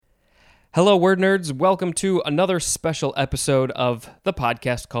Hello, word nerds. Welcome to another special episode of the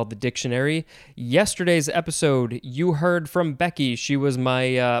podcast called The Dictionary. Yesterday's episode, you heard from Becky. She was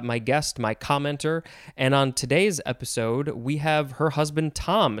my guest, my commenter. And on today's episode, we have her husband,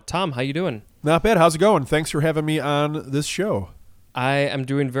 Tom. Tom, how you doing? Not bad. How's it going? Thanks for having me on this show. I am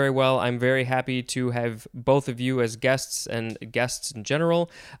doing very well. I'm very happy to have both of you as guests and guests in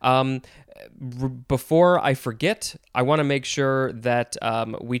general. Before I forget, I want to make sure that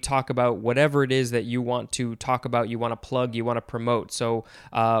we talk about whatever it is that you want to talk about, you want to plug, you want to promote. So,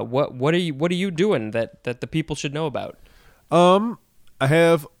 what are you doing that the people should know about? I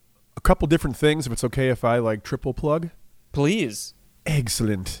have a couple different things. If it's okay, if I triple plug, Please.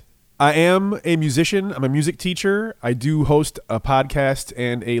 Excellent. I am a musician. I'm a music teacher. I do host a podcast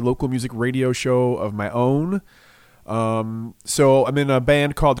and a local music radio show of my own. So I'm in a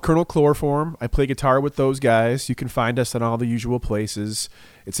band called Colonel Chloroform. I play guitar with those guys. You can find us on all the usual places.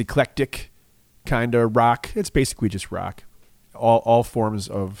 It's eclectic, kind of rock. It's basically just rock. All forms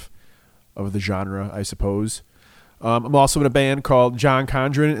of the genre, I suppose. I'm also in a band called John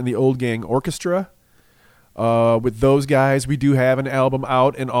Condren and the Old Gang Orchestra. With those guys, we do have an album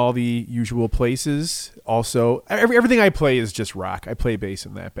out in all the usual places. Also, everything I play is just rock. I play bass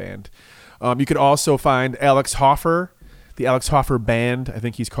in that band. You can also find Alex Hoffer, the Alex Hoffer Band, I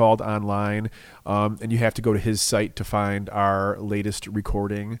think he's called, online. And you have to go to his site to find our latest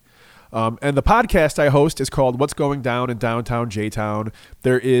recording. And the podcast I host is called What's Going Down in Downtown J-Town.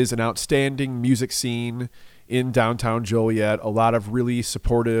 There is an outstanding music scene in downtown Joliet, a lot of really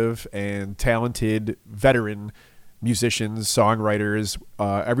supportive and talented veteran musicians, songwriters.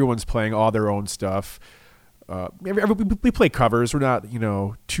 Everyone's playing all their own stuff. We play covers. We're not,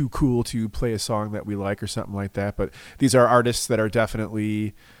 too cool to play a song that we like or something like that. But these are artists that are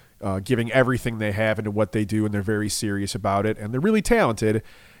definitely giving everything they have into what they do, and they're very serious about it, and they're really talented.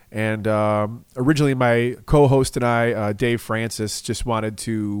 And originally my co-host and I, Dave Francis, just wanted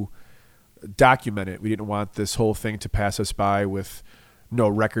to document it. We didn't want this whole thing to pass us by with no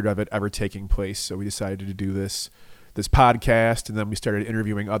record of it ever taking place. So we decided to do this podcast, and then we started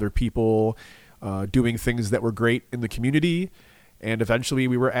interviewing other people, doing things that were great in the community. And eventually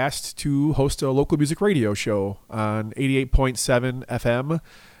we were asked to host a local music radio show on 88.7 FM.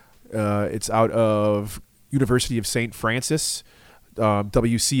 It's out of University of St. Francis,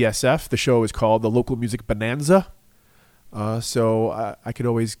 WCSF. The show is called The Local Music Bonanza. So I could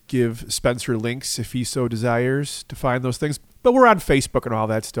always give Spencer links if he so desires to find those things. But we're on Facebook and all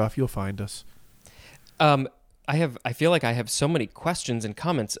that stuff. You'll find us. I feel like I have so many questions and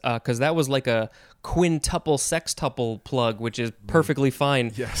comments because that was like a quintuple, sextuple plug, which is perfectly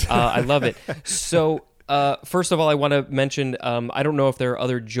fine. Yes. I love it. So first of all, I want to mention, I don't know if there are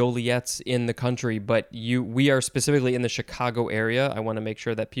other Joliets in the country, but we are specifically in the Chicago area. I want to make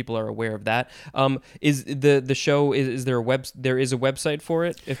sure that people are aware of that. Is the show, is there there is a website for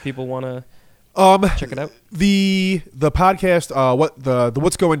it if people want to check it out? The podcast, the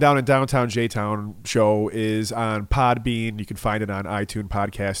What's Going Down in Downtown J-Town show is on Podbean. You can find it on iTunes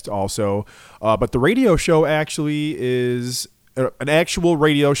Podcast also. But the radio show actually is an actual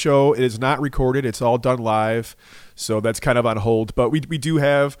radio show. It is not recorded. It's all done live. So that's kind of on hold. But we do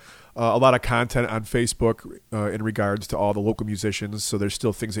have a lot of content on Facebook in regards to all the local musicians. So there's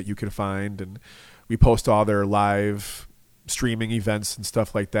still things that you can find. And we post all their live streaming events and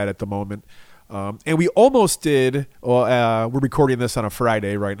stuff like that at the moment. And we almost did, we're recording this on a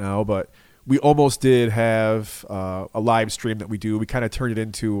Friday right now, but we almost did have a live stream that we do. We kind of turned it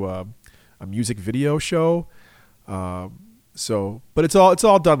into a music video show. But it's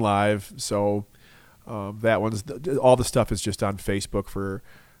all done live. So that one's all the stuff is just on Facebook for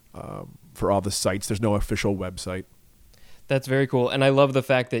all the sites. There's no official website. That's very cool, and I love the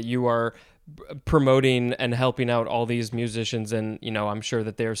fact that you are promoting and helping out all these musicians, and I'm sure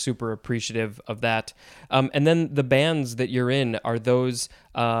that they're super appreciative of that. And then the bands that you're in, are those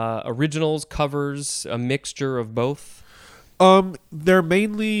originals, covers, a mixture of both? They're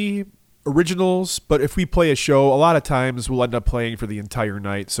mainly originals, but if we play a show, a lot of times we'll end up playing for the entire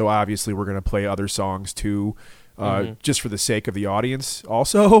night. So obviously we're going to play other songs too, just for the sake of the audience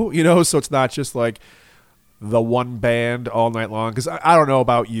also, so it's not just like the one band all night long. Because I don't know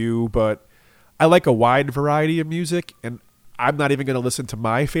about you, but I like a wide variety of music, and I'm not even going to listen to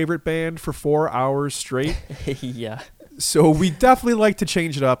my favorite band for 4 hours straight. Yeah. So we definitely like to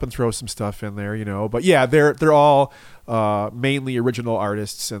change it up and throw some stuff in there, But yeah, they're all mainly original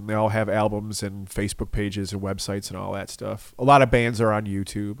artists, and they all have albums and Facebook pages and websites and all that stuff. A lot of bands are on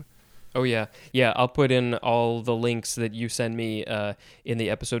YouTube. Oh, yeah. Yeah, I'll put in all the links that you send me in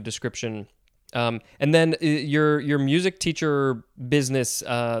the episode description And then your music teacher business,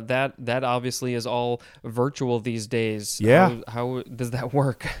 that obviously is all virtual these days. Yeah. How does that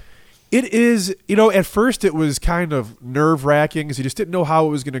work? It is, at first it was kind of nerve-wracking because you just didn't know how it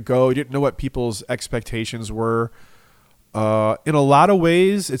was going to go. You didn't know what people's expectations were. In a lot of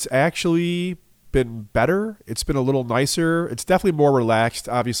ways, it's actually been better. It's been a little nicer. It's definitely more relaxed,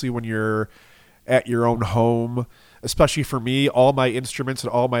 obviously, when you're at your own home. Especially for me, all my instruments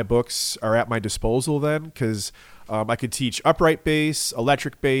and all my books are at my disposal then because I could teach upright bass,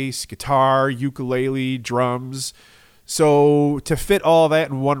 electric bass, guitar, ukulele, drums. So to fit all that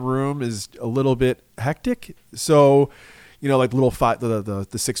in one room is a little bit hectic. So, like the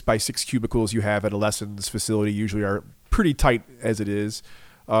 6x6 cubicles you have at a lessons facility usually are pretty tight as it is.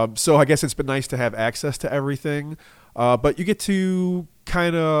 So I guess it's been nice to have access to everything. But you get to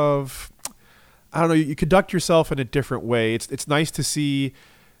kind of, I don't know, you conduct yourself in a different way. It's nice to see,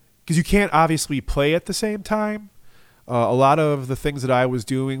 because you can't obviously play at the same time. A lot of the things that I was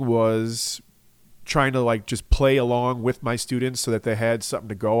doing was trying to just play along with my students so that they had something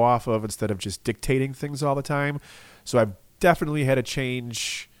to go off of instead of just dictating things all the time. So I've definitely had to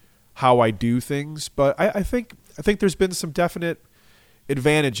change how I do things, but I think there's been some definite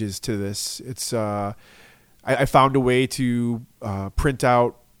advantages to this. It's I found a way to print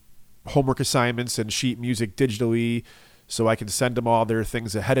out homework assignments and sheet music digitally so I can send them all their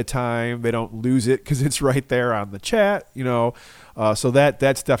things ahead of time. They don't lose it because it's right there on the chat, so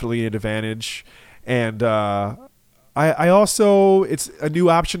that's definitely an advantage. And I also, it's a new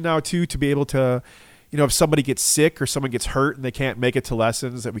option now too to be able to, if somebody gets sick or someone gets hurt and they can't make it to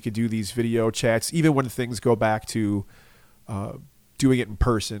lessons, that we could do these video chats even when things go back to doing it in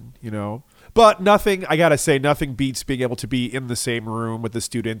person, But I gotta say, nothing beats being able to be in the same room with the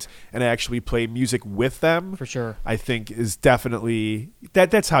student and actually play music with them. For sure. I think is definitely,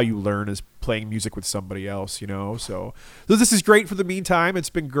 that's how you learn, is playing music with somebody else, So this is great for the meantime.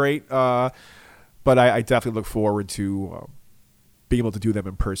 It's been great. But I definitely look forward to being able to do them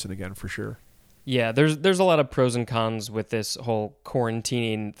in person again for sure. Yeah, there's a lot of pros and cons with this whole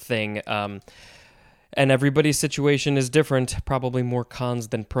quarantining thing. And everybody's situation is different, probably more cons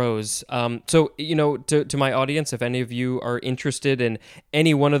than pros. So, to my audience, if any of you are interested in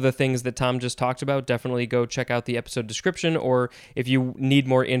any one of the things that Tom just talked about, definitely go check out the episode description. Or if you need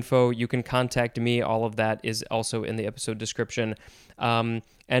more info, you can contact me. All of that is also in the episode description.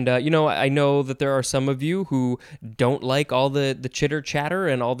 I know that there are some of you who don't like all the chitter chatter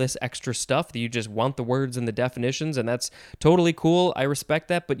and all this extra stuff, that you just want the words and the definitions, and that's totally cool. I respect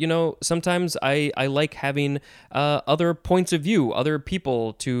that. But, sometimes I like having other points of view, other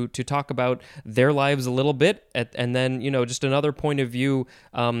people to talk about their lives a little bit, and then, just another point of view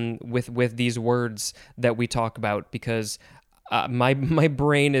with these words that we talk about, because my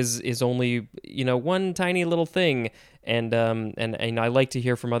brain is only one tiny little thing, and I like to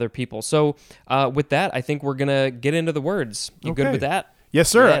hear from other people. So with that, I think we're gonna get into the words. You okay. Good with that? Yes,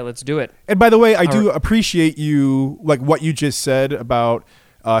 sir. Yeah, let's do it. And by the way, I do appreciate you, what you just said about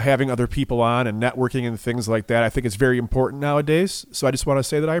having other people on and networking and things like that. I think it's very important nowadays. So I just want to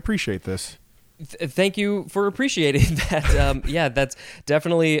say that I appreciate this. Thank you for appreciating that. Yeah, that's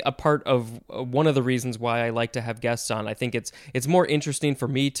definitely a part of one of the reasons why I like to have guests on. I think it's more interesting for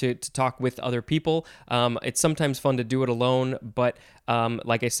me to talk with other people. It's sometimes fun to do it alone, but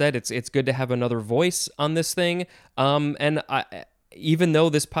like I said, it's good to have another voice on this thing. And even though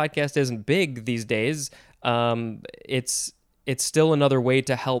this podcast isn't big these days, it's still another way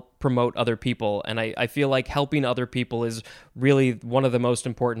to help promote other people. And I feel like helping other people is really one of the most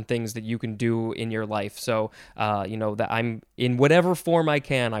important things that you can do in your life. So, that I'm in whatever form I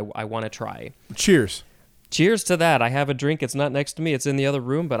can, I want to try. Cheers. Cheers to that. I have a drink. It's not next to me. It's in the other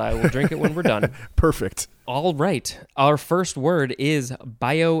room, but I will drink it when we're done. Perfect. All right. Our first word is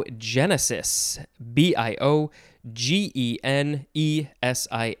biogenesis. biogenesis.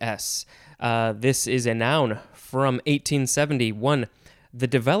 This is a noun from 1871. The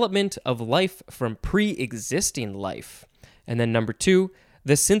development of life from pre-existing life. And then number 2,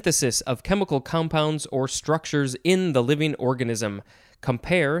 the synthesis of chemical compounds or structures in the living organism.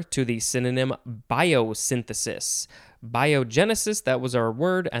 Compare to the synonym biosynthesis. Biogenesis, that was our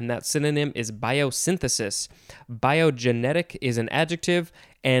word, and that synonym is biosynthesis. Biogenetic is an adjective,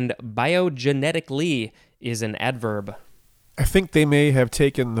 and biogenetically is an adverb. I think they may have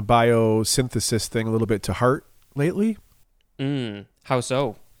taken the biosynthesis thing a little bit to heart lately. How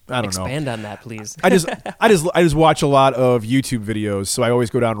so? I don't Expand know. on that, please. I just watch a lot of YouTube videos, so I always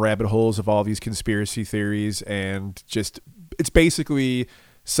go down rabbit holes of all these conspiracy theories, and it's basically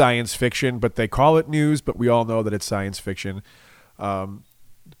science fiction, but they call it news, but we all know that it's science fiction.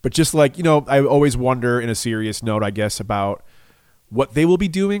 But just like, I always wonder, in a serious note, I guess, about what they will be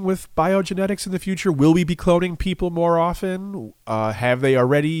doing with biogenetics in the future. Will we be cloning people more often? Have they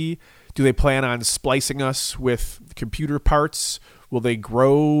already? Do they plan on splicing us with computer parts? Will they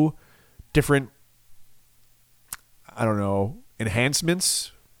grow different, I don't know,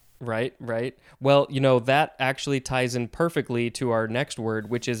 enhancements? Right. Well, that actually ties in perfectly to our next word,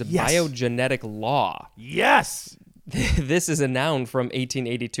 which is biogenetic law. Yes. This is a noun from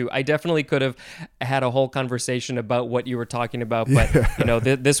 1882. I definitely could have had a whole conversation about what you were talking about,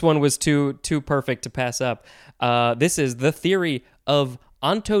 but this one was too perfect to pass up. This is the theory of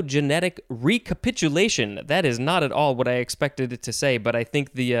ontogenetic recapitulation. That is not at all what I expected it to say, but I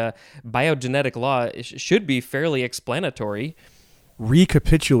think the biogenetic law should be fairly explanatory.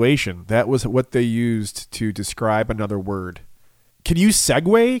 Recapitulation. That was what they used to describe another word. Can you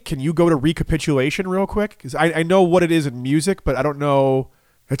segue? Can you go to recapitulation real quick? Because I know what it is in music, but I don't know.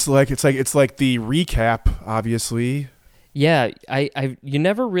 It's like the recap, obviously. Yeah, you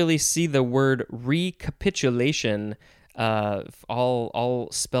never really see the word recapitulation all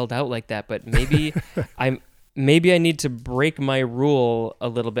spelled out like that. But maybe Maybe I need to break my rule a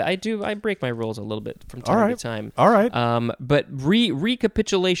little bit. I break my rules a little bit from time to time. All right. But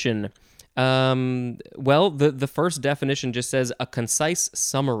recapitulation. Well, the first definition just says a concise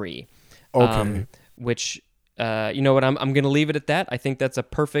summary. Okay. Which, you know what? I'm going to leave it at that. I think that's a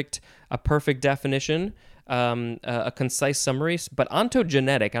perfect definition. A concise summary. But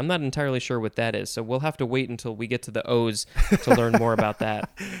ontogenetic, I'm not entirely sure what that is. So we'll have to wait until we get to the O's to learn more about that.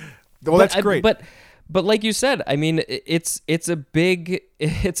 Well, that's great. But like you said, I mean, it's a big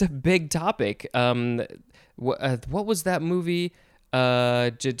topic. What was that movie? With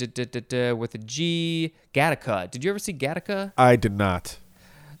a G, Gattaca. Did you ever see Gattaca? I did not.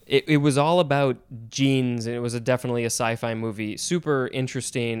 It was all about genes, and it was definitely a sci-fi movie. Super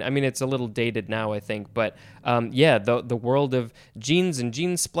interesting. I mean, it's a little dated now, I think, but the world of genes and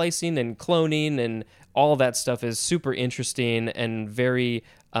gene splicing and cloning and all that stuff is super interesting and very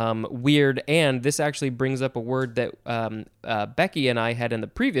weird. And this actually brings up a word that Becky and I had in the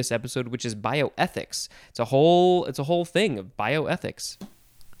previous episode, which is bioethics. It's a whole thing of bioethics.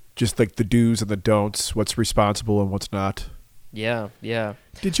 Just like the do's and the don'ts, what's responsible and what's not. Yeah.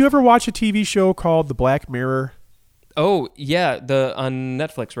 Did you ever watch a TV show called The Black Mirror? Oh, yeah, on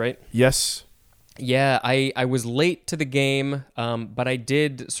Netflix, right? Yes. Yeah, I was late to the game, but I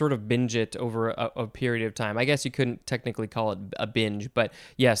did sort of binge it over a period of time. I guess you couldn't technically call it a binge, but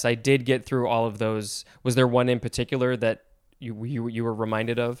yes, I did get through all of those. Was there one in particular that you were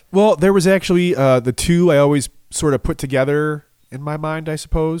reminded of? Well, there was actually the two I always sort of put together in my mind, I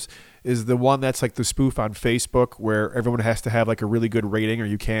suppose, is the one that's like the spoof on Facebook where everyone has to have like a really good rating or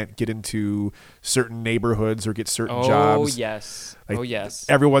you can't get into certain neighborhoods or get certain jobs. Yes. Yes.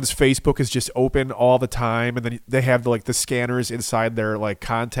 Everyone's Facebook is just open all the time, and then they have the scanners inside their like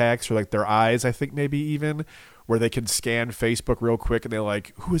contacts or like their eyes, I think maybe even, where they can scan Facebook real quick and they're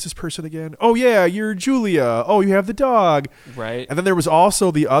like, who is this person again? Oh yeah, you're Julia. Oh, you have the dog. Right. And then there was also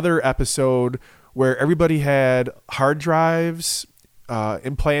the other episode where everybody had hard drives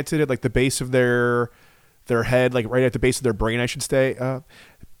implanted at like the base of their head, like right at the base of their brain, I should say.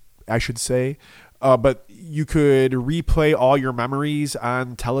 But you could replay all your memories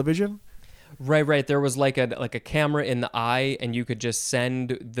on television. Right. There was like a camera in the eye, and you could just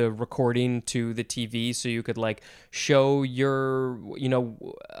send the recording to the TV, so you could like show your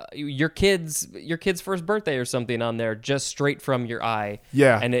kid's first birthday or something on there just straight from your eye.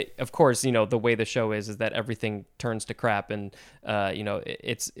 Yeah. And it, of course, the way the show is that everything turns to crap, and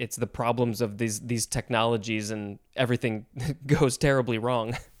it's the problems of these technologies, and everything goes terribly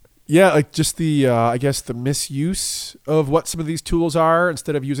wrong. Yeah, like just the I guess the misuse of what some of these tools are.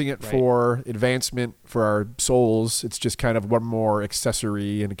 Instead of using it for advancement for our souls, it's just kind of one more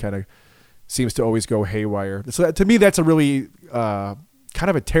accessory, and it kind of seems to always go haywire. So to me, that's a really kind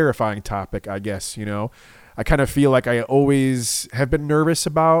of a terrifying topic, I guess. I kind of feel like I always have been nervous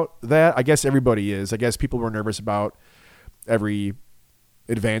about that. I guess everybody is. I guess people were nervous about every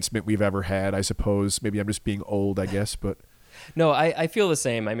advancement we've ever had, I suppose. Maybe I'm just being old, I guess, but... No, I feel the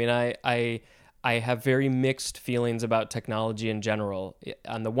same. I mean, I have very mixed feelings about technology in general.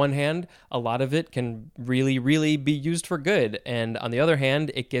 On the one hand, a lot of it can really, really be used for good. And on the other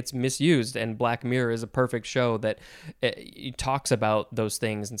hand, it gets misused. And Black Mirror is a perfect show that it talks about those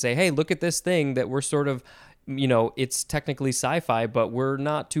things and say, hey, look at this thing that we're sort of... it's technically sci-fi, but we're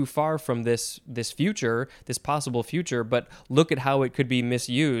not too far from this future, this possible future, but look at how it could be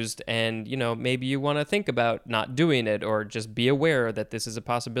misused. And, maybe you want to think about not doing it or just be aware that this is a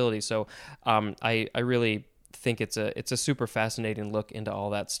possibility. So I really think it's a super fascinating look into all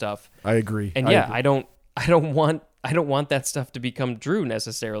that stuff. I agree. And I don't want that stuff to become true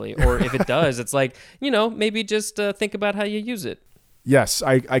necessarily. Or if it does, it's like, maybe just think about how you use it. Yes,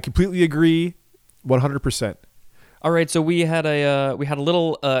 I completely agree, 100%. All right, so we had a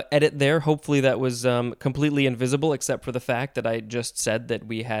little edit there. Hopefully that was completely invisible, except for the fact that I just said that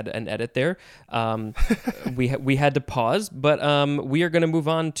we had an edit there. We had to pause, but we are going to move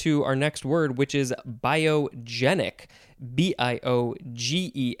on to our next word, which is biogenic. Biogenic.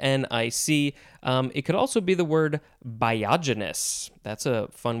 It could also be the word biogenesis. That's a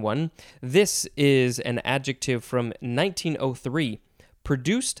fun one. This is an adjective from 1903,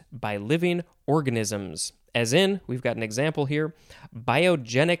 produced by living organisms. As in, we've got an example here,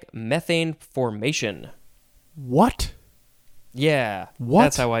 biogenic methane formation. What? Yeah, what?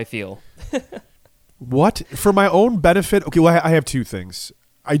 That's how I feel. What? For my own benefit, okay, well, I have two things.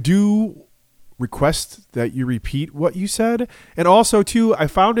 I do request that you repeat what you said, and also, too, I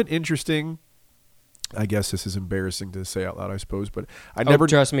found it interesting. I guess this is embarrassing to say out loud, I suppose, but I never...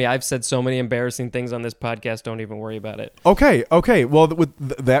 trust me, I've said so many embarrassing things on this podcast, don't even worry about it. Okay. Well, with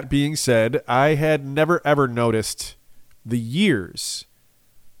that being said, I had never, ever noticed the years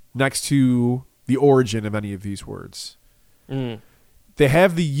next to the origin of any of these words. They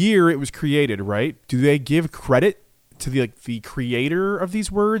have the year it was created, right? Do they give credit to the creator of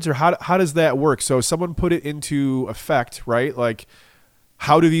these words, or how does that work? So someone put it into effect, right? Like...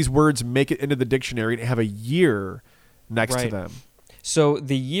 how do these words make it into the dictionary and have a year next to them? So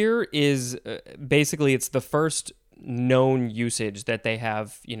the year is basically it's the first known usage that they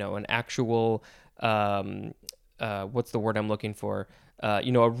have, an actual, what's the word I'm looking for?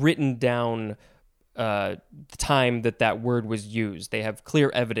 A written down time that word was used. They have clear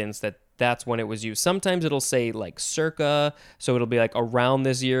evidence that that's when it was used. Sometimes it'll say like circa, so it'll be like around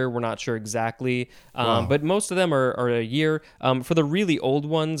this year. We're not sure exactly, but most of them are a year. For the really old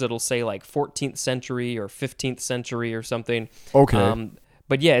ones, it'll say like 14th century or 15th century or something. Okay.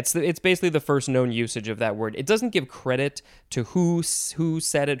 But yeah, it's basically the first known usage of that word. It doesn't give credit to who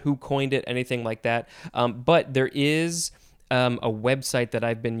said it, who coined it, anything like that. But there is a website that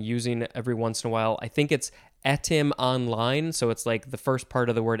I've been using every once in a while. I think it's Etym Online, so it's like the first part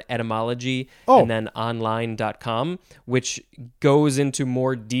of the word etymology, and then online.com, which goes into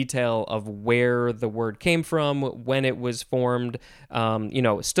more detail of where the word came from, when it was formed,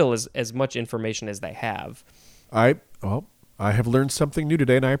 still as much information as they have. I have learned something new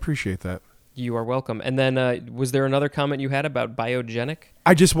today, and I appreciate that. You are welcome. And then was there another comment you had about biogenic?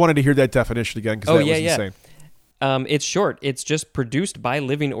 I just wanted to hear that definition again, because that was insane. It's short. It's just produced by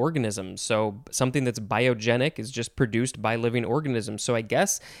living organisms. So something that's biogenic is just produced by living organisms. So I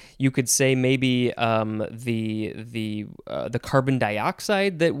guess you could say maybe the carbon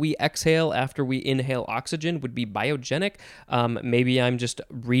dioxide that we exhale after we inhale oxygen would be biogenic. Maybe I'm just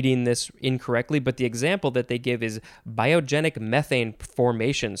reading this incorrectly, but the example that they give is biogenic methane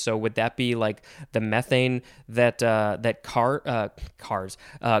formation. So would that be like the methane that cows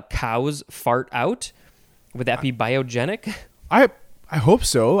fart out? Would that be biogenic? I hope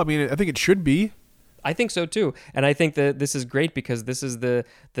so. I mean, I think it should be. I think so too, and I think that this is great because this is the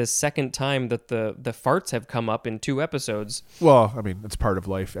second time that the farts have come up in 2 episodes. Well, I mean, it's part of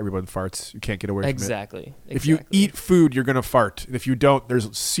life. Everyone farts. You can't get away from it. Exactly. If you eat food, you're gonna fart. And if you don't,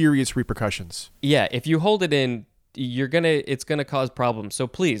 there's serious repercussions. Yeah, if you hold it in, it's gonna cause problems. So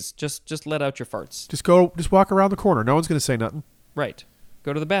please, just let out your farts. Just walk around the corner. No one's gonna say nothing. Right.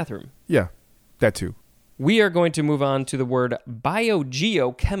 Go to the bathroom. Yeah, that too. We are going to move on to the word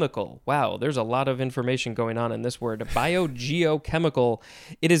biogeochemical. Wow, there's a lot of information going on in this word. Biogeochemical.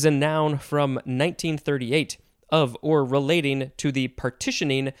 It is a noun from 1938 of or relating to the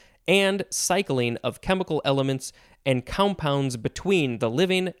partitioning and cycling of chemical elements and compounds between the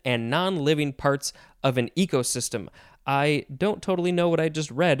living and non-living parts of an ecosystem. I don't totally know what I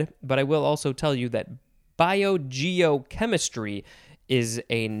just read, but I will also tell you that biogeochemistry is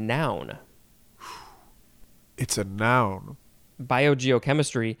a noun. It's a noun.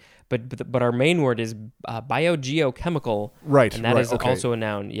 Biogeochemistry, but our main word is biogeochemical. Right, and that is okay. also a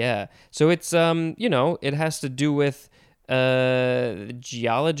noun. Yeah. So it's it has to do with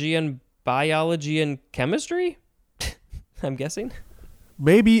geology and biology and chemistry. I'm guessing.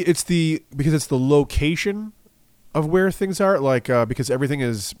 Maybe it's because it's the location of where things are, like because everything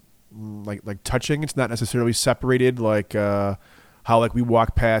is like touching. It's not necessarily separated, like how like we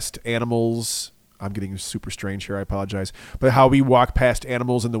walk past animals. I'm getting super strange here. I apologize. But how we walk past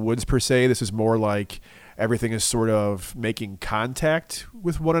animals in the woods, per se, this is more like everything is sort of making contact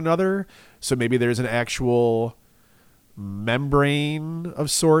with one another. So maybe there's an actual membrane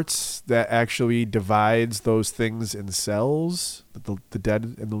of sorts that actually divides those things in cells, the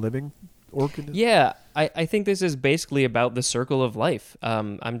dead and the living organism? Yeah, I think this is basically about the circle of life.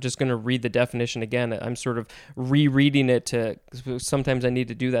 I'm just going to read the definition again. I'm sort of rereading it sometimes I need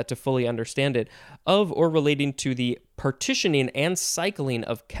to do that to fully understand it. Of or relating to the partitioning and cycling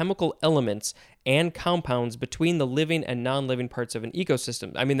of chemical elements and compounds between the living and non-living parts of an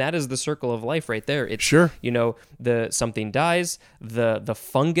ecosystem. I mean, that is the circle of life right there. It's, sure. Something dies, the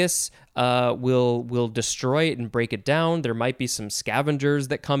fungus will destroy it and break it down. There might be some scavengers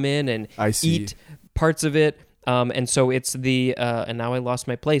that come in and eat parts of it. And so it's and now I lost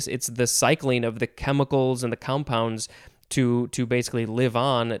my place. It's the cycling of the chemicals and the compounds to basically live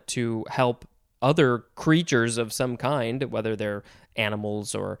on to help other creatures of some kind, whether they're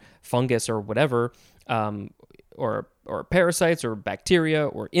animals or fungus or whatever, or parasites or bacteria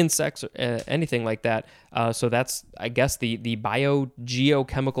or insects or anything like that. So that's, I guess, the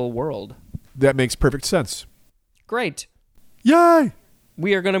biogeochemical world. That makes perfect sense. Great. Yay!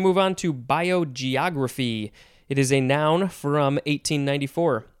 We are going to move on to biogeography. It is a noun from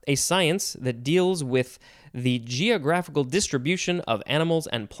 1894, a science that deals with the geographical distribution of animals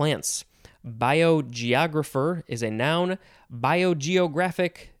and plants. Biogeographer is a noun.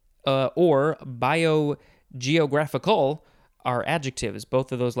 Biogeographic or biogeographical are adjectives.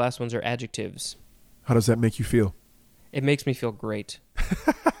 Both of those last ones are adjectives. How does that make you feel? It makes me feel great.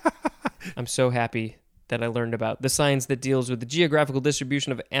 I'm so happy that I learned about the science that deals with the geographical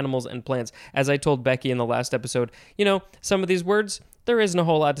distribution of animals and plants. As I told Becky in the last episode, some of these words, there isn't a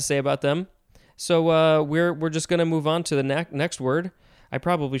whole lot to say about them. So we're just going to move on to the next word. I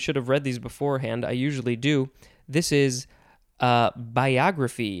probably should have read these beforehand. I usually do. This is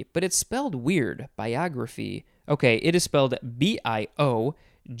biography, but it's spelled weird. Biography. Okay, it is spelled BIOGRAPHEE.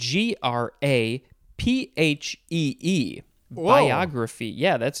 Whoa. Biography.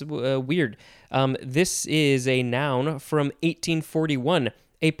 Yeah, that's weird. This is a noun from 1841.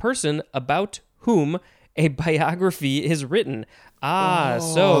 A person about whom a biography is written.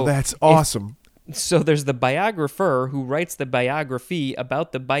 So that's awesome. So there's the biographer who writes the biography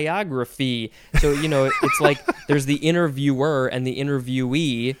about the biography. So, it's like there's the interviewer and the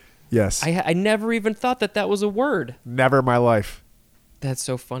interviewee. Yes. I never even thought that was a word. Never in my life. That's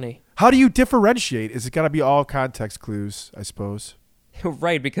so funny. How do you differentiate? Is it got to be all context clues, I suppose?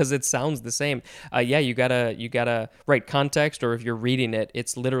 Right, because it sounds the same. You gotta write context, or if you're reading it,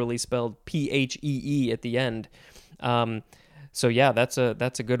 it's literally spelled PHEE at the end. So yeah, that's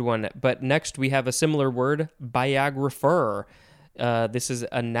a good one. But next we have a similar word, biographer. This is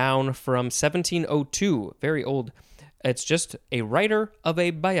a noun from 1702, very old. It's just a writer of a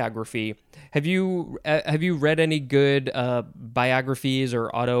biography. Have you read any good biographies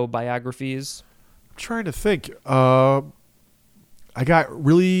or autobiographies? I'm trying to think. I got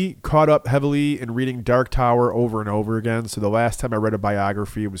really caught up heavily in reading Dark Tower over and over again. So the last time I read a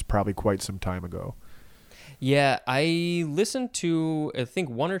biography was probably quite some time ago. Yeah, I listened to, I think,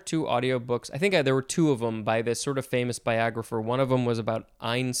 one or two audiobooks. I think there were two of them by this sort of famous biographer. One of them was about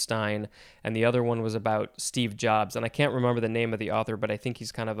Einstein, and the other one was about Steve Jobs. And I can't remember the name of the author, but I think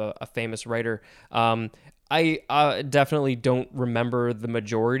he's kind of a famous writer. I definitely don't remember the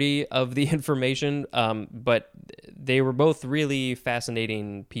majority of the information, but they were both really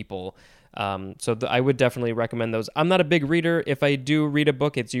fascinating people. So I would definitely recommend those. I'm not a big reader. If I do read a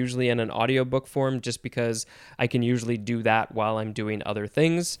book, it's usually in an audiobook form just because I can usually do that while I'm doing other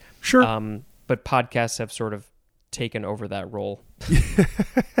things. Sure. But podcasts have sort of taken over that role.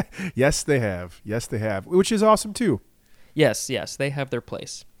 Yes, they have. Yes, they have, which is awesome too. Yes, they have their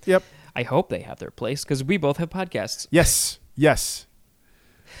place. Yep. I hope they have their place because we both have podcasts. Yes.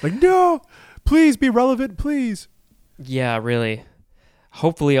 Like, no, please be relevant, please. Yeah, really.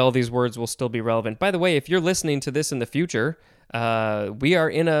 Hopefully all these words will still be relevant. By the way, if you're listening to this in the future, we are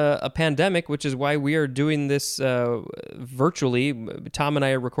in a pandemic, which is why we are doing this virtually. Tom and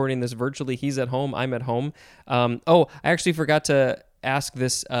I are recording this virtually. He's at home. I'm at home. I actually forgot to ask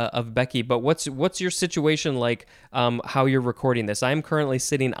this of Becky, but what's your situation like, how you're recording this? I'm currently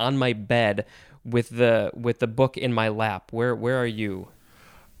sitting on my bed with the book in my lap. Where are you?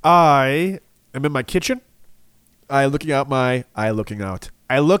 I am in my kitchen. Looking out my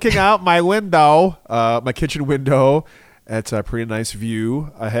window, my kitchen window. It's a pretty nice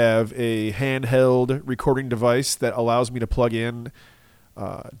view. I have a handheld recording device that allows me to plug in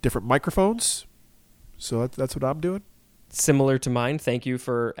different microphones. So that's what I'm doing. Similar to mine. Thank you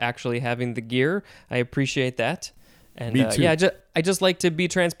for actually having the gear. I appreciate that. And me too. I just like to be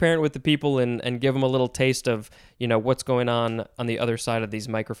transparent with the people and give them a little taste of what's going on the other side of these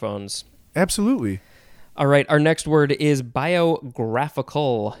microphones. Absolutely. All right, our next word is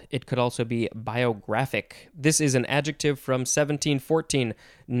biographical. It could also be biographic. This is an adjective from 1714.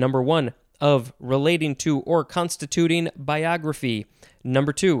 Number 1, of relating to or constituting biography.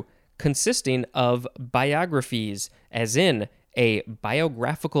 Number 2, consisting of biographies, as in a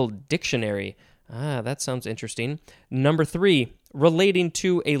biographical dictionary. That sounds interesting. Number 3, relating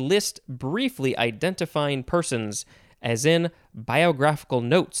to a list briefly identifying persons, as in biographical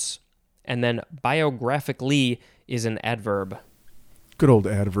notes. And then biographically is an adverb. Good old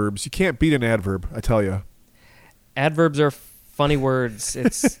adverbs. You can't beat an adverb, I tell you. Adverbs are funny words.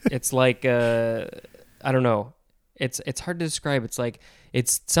 It's like I don't know. It's hard to describe. It's like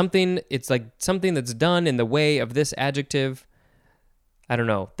something that's done in the way of this adjective. I don't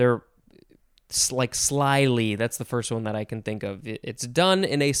know. They're like slyly. That's the first one that I can think of. It's done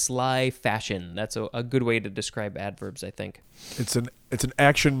in a sly fashion. That's a good way to describe adverbs, I think. It's an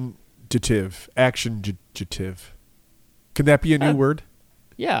actionative. Actionative. Can that be a new word?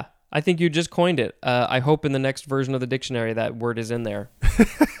 Yeah, I think you just coined it. I hope in the next version of the dictionary that word is in there.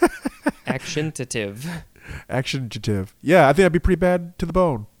 Actionative. Actionative. Yeah, I think that'd be pretty bad to the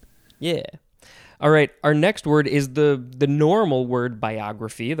bone. Yeah. All right, our next word is the normal word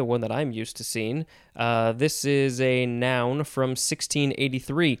biography, the one that I'm used to seeing. This is a noun from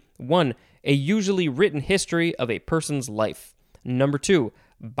 1683. 1, a usually written history of a person's life. Number 2,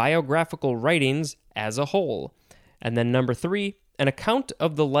 biographical writings as a whole. And then number 3, an account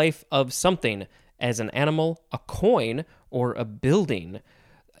of the life of something, as an animal, a coin, or a building.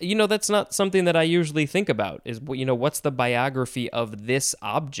 That's not something that I usually think about, is, what's the biography of this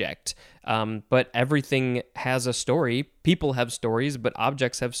object? But everything has a story. People have stories, but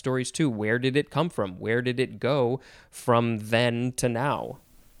objects have stories too. Where did it come from? Where did it go from then to now?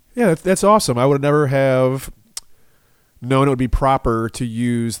 Yeah, that's awesome. I would never have known it would be proper to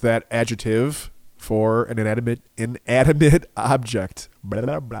use that adjective for an inanimate object. Blah,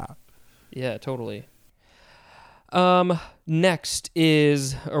 blah, blah. Yeah, totally. Next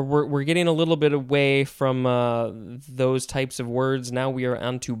is, or we're getting a little bit away from those types of words. Now we are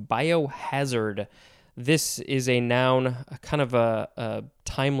on to biohazard. This is a noun, kind of a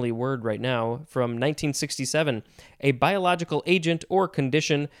timely word right now, from 1967. A biological agent or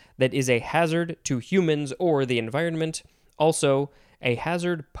condition that is a hazard to humans or the environment. Also, a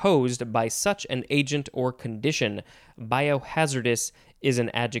hazard posed by such an agent or condition. Biohazardous is an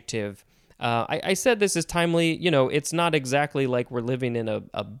adjective. I said this is timely. It's not exactly like we're living in a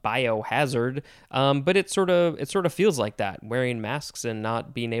biohazard, but it sort of feels like that, wearing masks and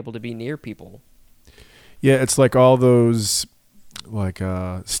not being able to be near people. Yeah, it's like all those like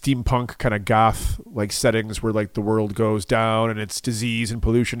steampunk kind of goth like settings where like the world goes down and it's disease and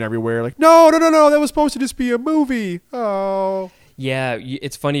pollution everywhere. Like, no, that was supposed to just be a movie. Oh. Yeah,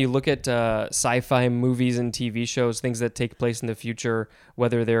 it's funny. You look at sci-fi movies and TV shows, things that take place in the future,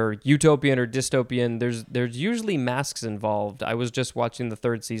 whether they're utopian or dystopian, there's usually masks involved. I was just watching the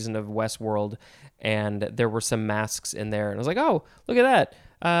 3rd season of Westworld, and there were some masks in there. And I was like, oh, look at that.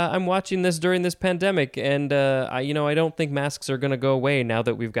 I'm watching this during this pandemic, and I don't think masks are going to go away now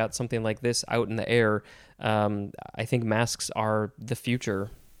that we've got something like this out in the air. I think masks are the future.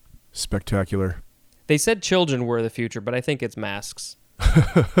 Spectacular. They said children were the future, but I think it's masks.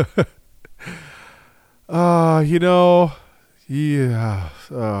 Yeah.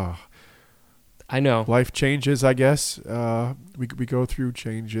 I know. Life changes, I guess. We go through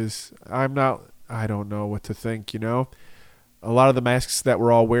changes. I don't know what to think, A lot of the masks that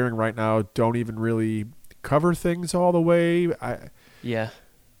we're all wearing right now don't even really cover things all the way. I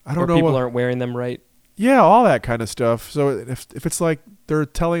don't know. People aren't wearing them right. Yeah, all that kind of stuff. So if it's like they're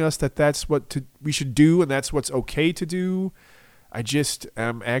telling us that that's what we should do and that's what's okay to do, I just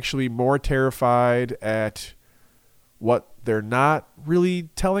am actually more terrified at what they're not really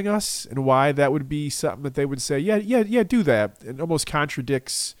telling us and why that would be something that they would say, yeah, do that. It almost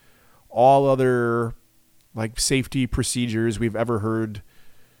contradicts all other like safety procedures we've ever heard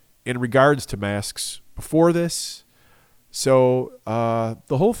in regards to masks before this. So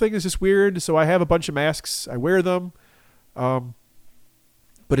the whole thing is just weird. So I have a bunch of masks. I wear them.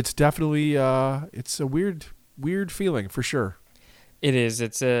 But it's definitely it's a weird feeling for sure. It is.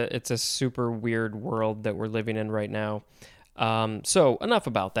 It's a super weird world that we're living in right now. So enough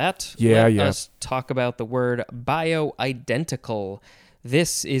about that. Let us talk about the word bioidentical.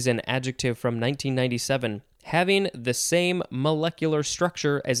 This is an adjective from 1997, having the same molecular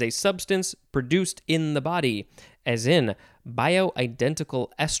structure as a substance produced in the body, as in bioidentical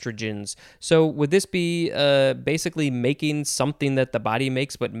estrogens. So would this be basically making something that the body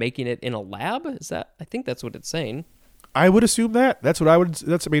makes, but making it in a lab? I think that's what it's saying. I would assume that.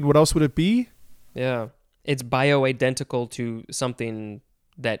 What else would it be? Yeah. It's bioidentical to something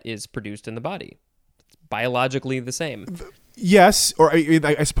that is produced in the body. It's biologically the same. Yes, or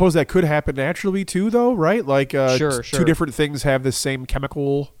I suppose that could happen naturally too, though, right? Like Sure. two different things have the same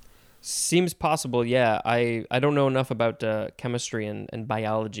chemical. Seems possible, yeah. I don't know enough about chemistry and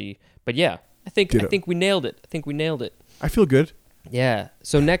biology, but yeah, I think we nailed it. I feel good. Yeah.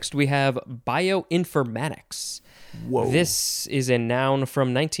 So next we have bioinformatics. Whoa. This is a noun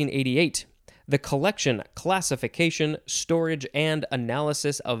from 1988. The collection, classification, storage, and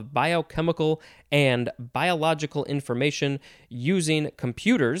analysis of biochemical and biological information using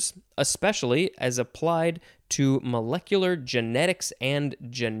computers, especially as applied to molecular genetics and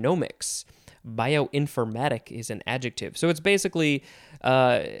genomics. Bioinformatic is an adjective. So it's basically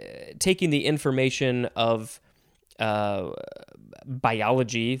taking the information of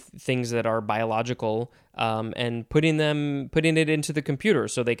biology, things that are biological, and putting it into the computer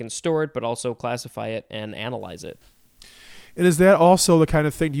so they can store it, but also classify it and analyze it. And is that also the kind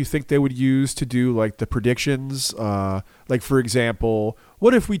of thing you think they would use to do like the predictions? Like, for example,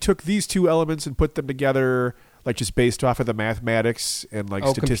 what if we took these two elements and put them together, like just based off of the mathematics and like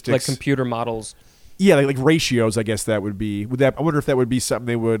statistics? Like computer models. Yeah, like ratios, I guess that would be. I wonder if that would be something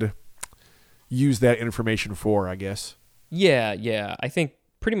they would use that information for, I guess. Yeah. I think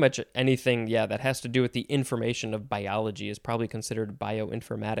pretty much anything, that has to do with the information of biology is probably considered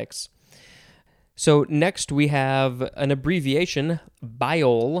bioinformatics. So next we have an abbreviation,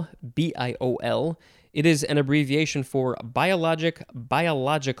 BIOL, B-I-O-L. It is an abbreviation for biologic,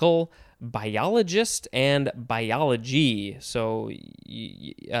 biological, biologist, and biology. So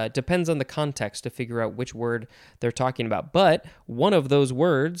it depends on the context to figure out which word they're talking about. But one of those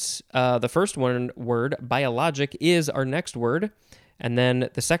words, the first word, biologic, is our next word. And then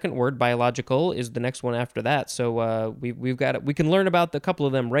the second word, biological, is the next one after that. So we can learn about a couple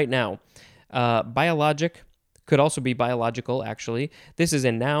of them right now. Biologic could also be biological, actually. This is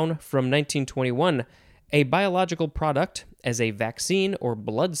a noun from 1921. A biological product as a vaccine or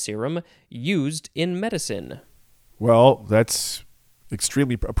blood serum used in medicine. Well, that's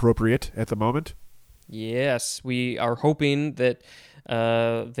extremely appropriate at the moment. Yes, we are hoping that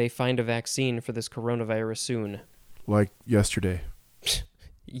they find a vaccine for this coronavirus soon. Like yesterday.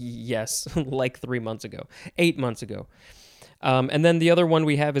 Yes, like 3 months ago, 8 months ago. And then the other one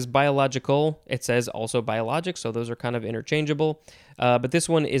we have is biological. It says also biologic, so those are kind of interchangeable. But this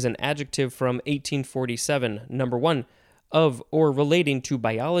one is an adjective from 1847. Number 1, of or relating to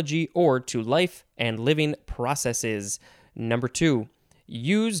biology or to life and living processes. Number 2,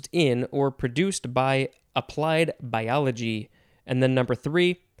 used in or produced by applied biology. And then number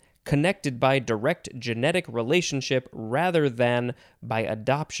 3, connected by direct genetic relationship rather than by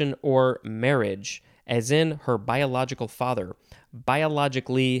adoption or marriage, as in her biological father.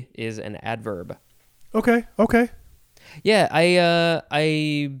 Biologically is an adverb. Okay. Yeah,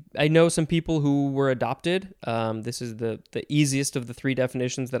 I know some people who were adopted. This is the easiest of the three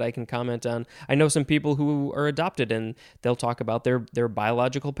definitions that I can comment on. I know some people who are adopted, and they'll talk about their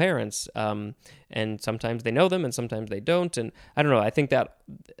biological parents. And sometimes they know them, and sometimes they don't. And I don't know. I think that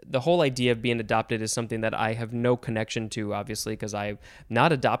the whole idea of being adopted is something that I have no connection to, obviously, because I'm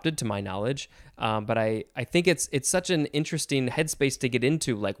not adopted to my knowledge. But I think it's such an interesting headspace to get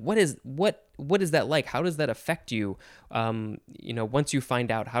into. Like, what is that like? How does that affect you? Once you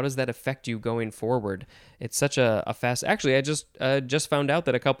find out, how does that affect you going forward? It's such a fast. Actually, I just found out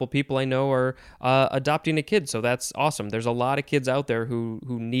that a couple people I know are adopting a kid, so that's awesome. There's a lot of kids out there who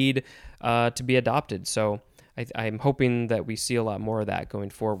need to be adopted. So I'm hoping that we see a lot more of that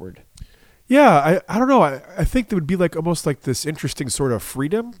going forward. Yeah, I don't know. I think there would be like almost like this interesting sort of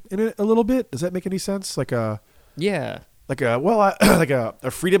freedom in it a little bit. Does that make any sense? Like a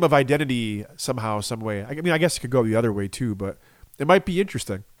freedom of identity somehow, some way. I mean, I guess it could go the other way too, but it might be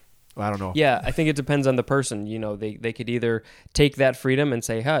interesting. I don't know. Yeah, I think it depends on the person. They could either take that freedom and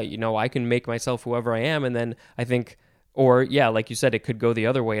say, hey, I can make myself whoever I am. And then I think, or yeah, like you said, it could go the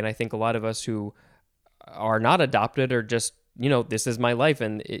other way. And I think a lot of us who are not adopted are just, this is my life.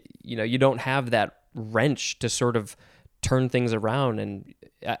 And, you don't have that wrench to sort of turn things around. And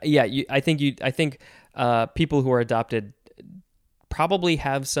I think people who are adopted probably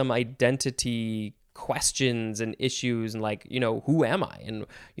have some identity questions and issues and like, who am I? And,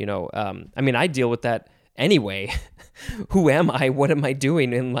 I deal with that anyway. Who am I? What am I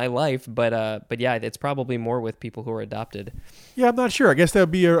doing in my life? But yeah, it's probably more with people who are adopted. Yeah, I'm not sure. I guess that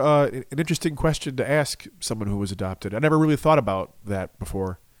would be an interesting question to ask someone who was adopted. I never really thought about that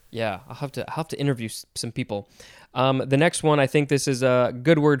before. Yeah, I'll have to interview some people. The next one, I think this is a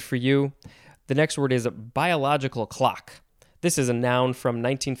good word for you. The next word is biological clock. This is a noun from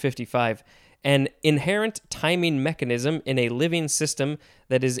 1955. an inherent timing mechanism in a living system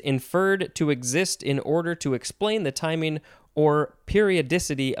that is inferred to exist in order to explain the timing or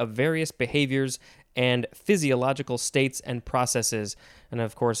periodicity of various behaviors and physiological states and processes. And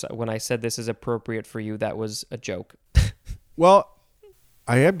of course, when I said this is appropriate for you, that was a joke. Well,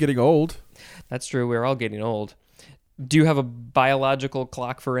 I am getting old. That's true. We're all getting old. Do you have a biological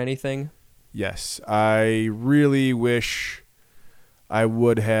clock for anything? Yes. I really wish I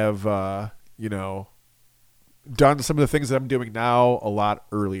would have, done some of the things that I'm doing now a lot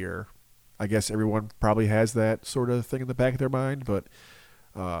earlier. I guess everyone probably has that sort of thing in the back of their mind, but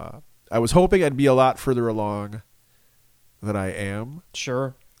I was hoping I'd be a lot further along than I am.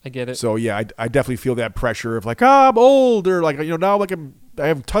 Sure, I get it. So yeah, I definitely feel that pressure of like, I'm old, or like, now like I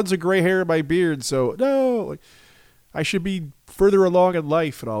have tons of gray hair in my beard, so no, like I should be further along in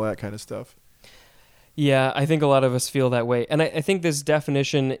life and all that kind of stuff. Yeah, I think a lot of us feel that way, and I think this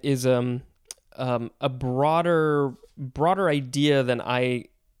definition is a broader idea than I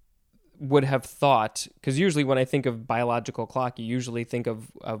would have thought, because usually when I think of biological clock, you usually think of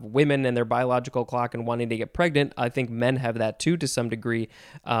women and their biological clock and wanting to get pregnant. I think men have that too to some degree.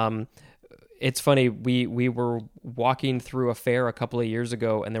 It's funny, we were walking through a fair a couple of years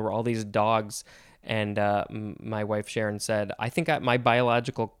ago, and there were all these dogs, and my wife Sharon said, I think my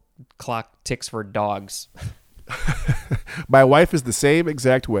biological clock ticks for dogs. My wife is the same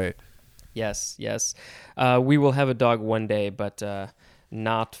exact way. Yes. We will have a dog one day, but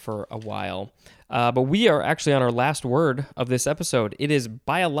not for a while. But we are actually on our last word of this episode. It is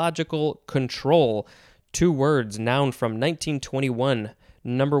biological control. 2 words, noun from 1921.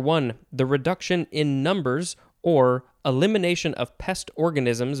 Number 1, the reduction in numbers or elimination of pest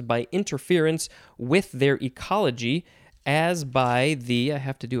organisms by interference with their ecology as by the, I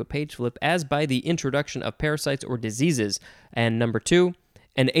have to do a page flip, as by the introduction of parasites or diseases. And number 2,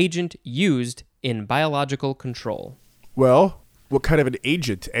 an agent used in biological control. Well, what kind of an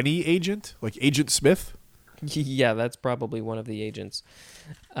agent? Any agent? Like Agent Smith? Yeah, that's probably one of the agents.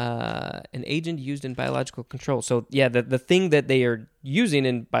 An agent used in biological control. So, yeah, the thing that they are using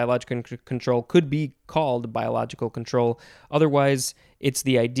in biological control could be called biological control. Otherwise, it's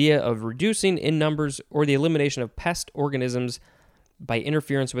the idea of reducing in numbers or the elimination of pest organisms by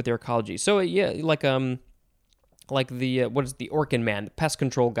interference with their ecology. So, yeah, like the what is the Orkin man, the pest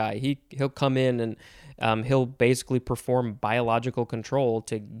control guy? He'll come in and he'll basically perform biological control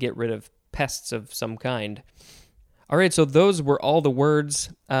to get rid of pests of some kind. All right, so those were all the words.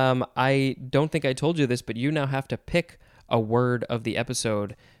 I don't think I told you this, but you now have to pick a word of the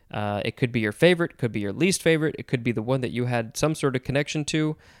episode. It could be your favorite, could be your least favorite, it could be the one that you had some sort of connection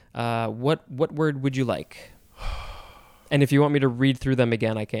to. What word would you like? And if you want me to read through them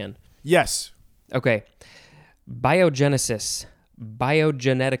again, I can. Yes. Okay. Biogenesis,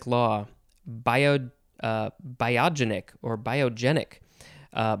 biogenetic law, biogenic or biogenic,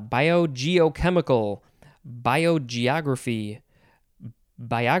 biogeochemical, biogeography,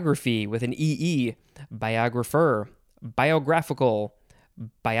 biography with an EE, biographer, biographical,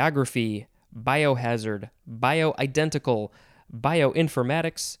 biography, biohazard, bioidentical,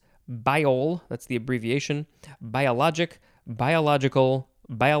 bioinformatics, biol, that's the abbreviation, biologic, biological,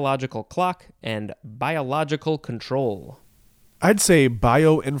 biological clock, and biological control. I'd say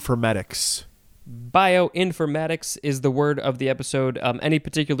bioinformatics. Bioinformatics is the word of the episode. Any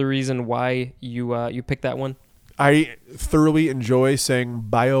particular reason why you picked that one? I thoroughly enjoy saying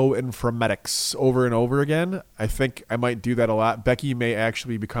bioinformatics over and over again. I think I might do that a lot. Becky may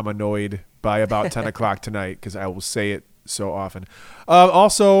actually become annoyed by about 10 o'clock tonight because I will say it so often.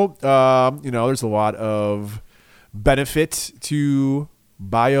 Also, there's a lot of benefit to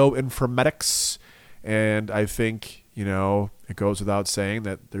bioinformatics, and I think, it goes without saying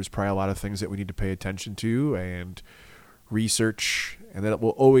that there's probably a lot of things that we need to pay attention to and research, and that it will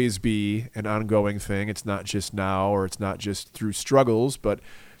always be an ongoing thing. It's not just now, or it's not just through struggles, but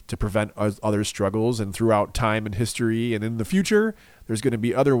to prevent other struggles, and throughout time and history and in the future, there's going to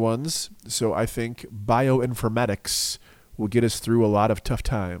be other ones. So I think bioinformatics will get us through a lot of tough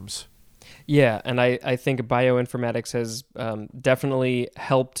times. Yeah, and I think bioinformatics has definitely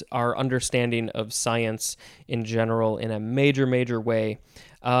helped our understanding of science in general in a major, major way.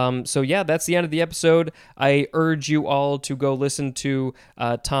 So yeah, that's the end of the episode. I urge you all to go listen to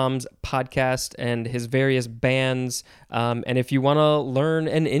Tom's podcast and his various bands. And if you want to learn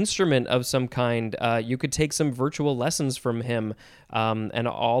an instrument of some kind, you could take some virtual lessons from him. And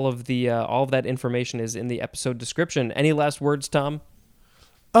all of that information is in the episode description. Any last words, Tom?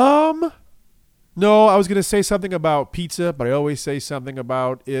 No, I was going to say something about pizza, but I always say something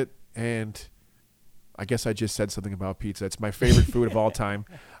about it, and I guess I just said something about pizza. It's my favorite food of all time.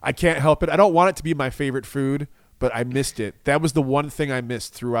 I can't help it. I don't want it to be my favorite food, but I missed it. That was the one thing I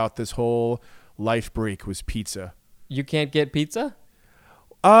missed throughout this whole life break was pizza. You can't get pizza?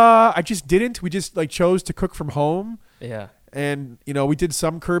 I just didn't. We just chose to cook from home. Yeah. And, we did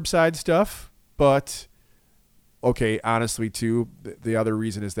some curbside stuff, but okay, honestly too, the other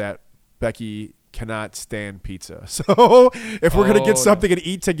reason is that Becky cannot stand pizza. So if we're going to get something and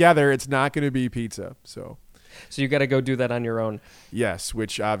eat together, it's not going to be pizza. So you got to go do that on your own. Yes,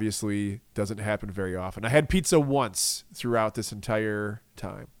 which obviously doesn't happen very often. I had pizza once throughout this entire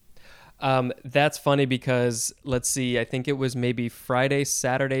time. That's funny because let's see, I think it was maybe Friday,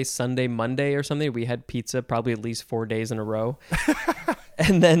 Saturday, Sunday, Monday or something. We had pizza probably at least 4 days in a row.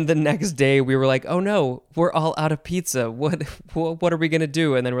 And then the next day we were like, oh no, we're all out of pizza. What are we going to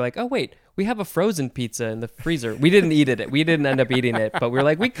do? And then we're like, oh wait, we have a frozen pizza in the freezer. We didn't eat it. We didn't end up eating it, but we were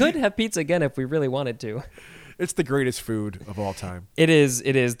like, we could have pizza again if we really wanted to. It's the greatest food of all time. It is.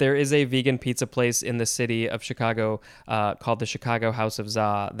 There is a vegan pizza place in the city of Chicago called the Chicago House of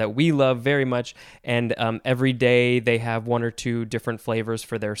Za that we love very much. And every day they have one or two different flavors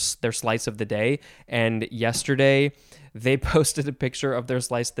for their slice of the day. And yesterday they posted a picture of their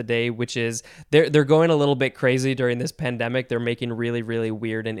slice of the day, which is they're going a little bit crazy during this pandemic. They're making really, really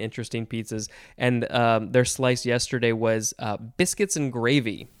weird and interesting pizzas. And their slice yesterday was biscuits and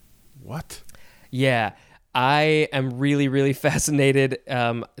gravy. What? Yeah. I am really, really fascinated.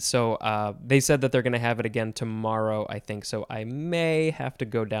 So they said that they're going to have it again tomorrow, I think. So I may have to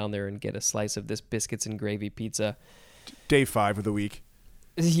go down there and get a slice of this biscuits and gravy pizza. Day 5 of the week.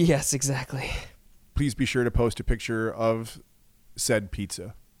 Yes, exactly. Please be sure to post a picture of said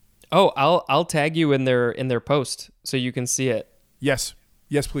pizza. Oh, I'll tag you in their post so you can see it. Yes,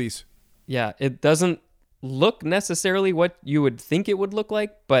 please. Yeah, it doesn't look necessarily what you would think it would look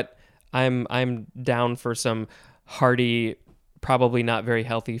like, but I'm down for some hearty, probably not very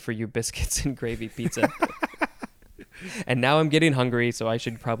healthy for you biscuits and gravy pizza. And now I'm getting hungry, so I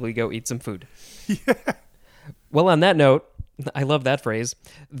should probably go eat some food. Yeah. Well, on that note, I love that phrase.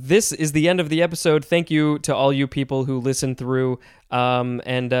 This is the end of the episode. Thank you to all you people who listened through.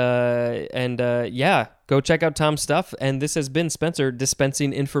 Yeah, go check out Tom's stuff. And this has been Spencer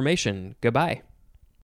dispensing information. Goodbye.